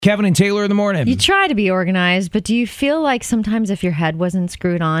Kevin and Taylor in the morning. You try to be organized, but do you feel like sometimes if your head wasn't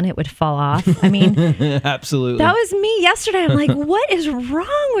screwed on, it would fall off? I mean, absolutely. That was me yesterday. I'm like, what is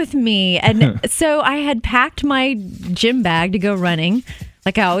wrong with me? And so I had packed my gym bag to go running,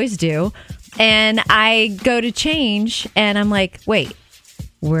 like I always do. And I go to change, and I'm like, wait,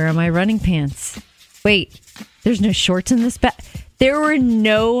 where are my running pants? Wait, there's no shorts in this bag. There were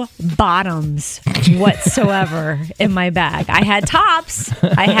no bottoms whatsoever in my bag. I had tops.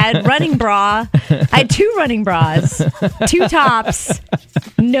 I had running bra. I had 2 running bras, 2 tops,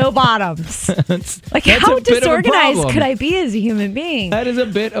 no bottoms. Like, how disorganized could I be as a human being? That is a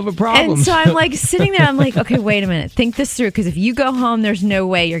bit of a problem. And so I'm like sitting there. I'm like, okay, wait a minute. Think this through. Because if you go home, there's no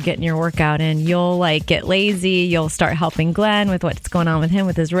way you're getting your workout in. You'll like get lazy. You'll start helping Glenn with what's going on with him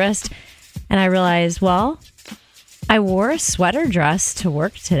with his wrist. And I realized, well, I wore a sweater dress to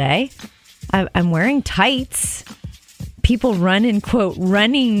work today. I'm wearing tights. People run in, quote,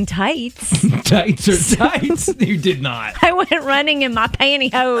 running tights. Tights or tights? You did not. I went running in my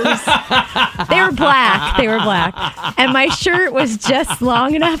pantyhose. They were black. They were black. And my shirt was just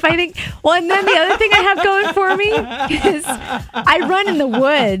long enough, I think. Well, and then the other thing I have going for me is I run in the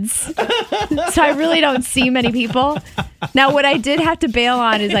woods. So I really don't see many people. Now, what I did have to bail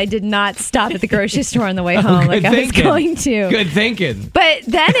on is I did not stop at the grocery store on the way home like I was going to. Good thinking. But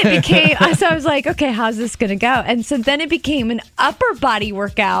then it became, so I was like, okay, how's this going to go? And so then it became an upper body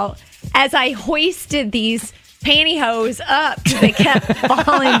workout as I hoisted these pantyhose up because they kept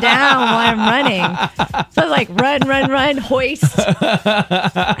falling down while I'm running. So I was like, run, hoist. But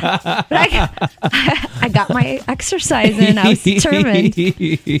I got my exercise in. I was determined.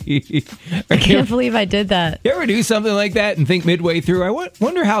 I can't believe I did that. You ever do something like that and think midway through, I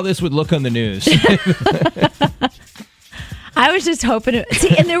wonder how this would look on the news? I was just hoping to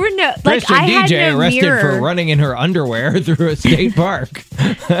see, and there were no like Christian I had DJ no arrested mirror. for running in her underwear through a state park.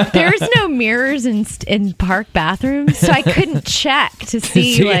 There's no mirrors in park bathrooms, so I couldn't check to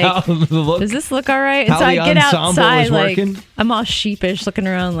see like, does this look all right? And so I get outside, like I'm all sheepish, looking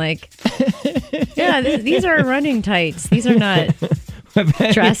around, like, yeah, these are running tights. These are not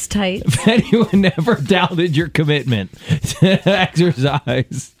dress tights. If anyone never doubted your commitment to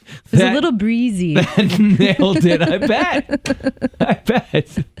exercise. It was a little breezy. That nailed it, I bet.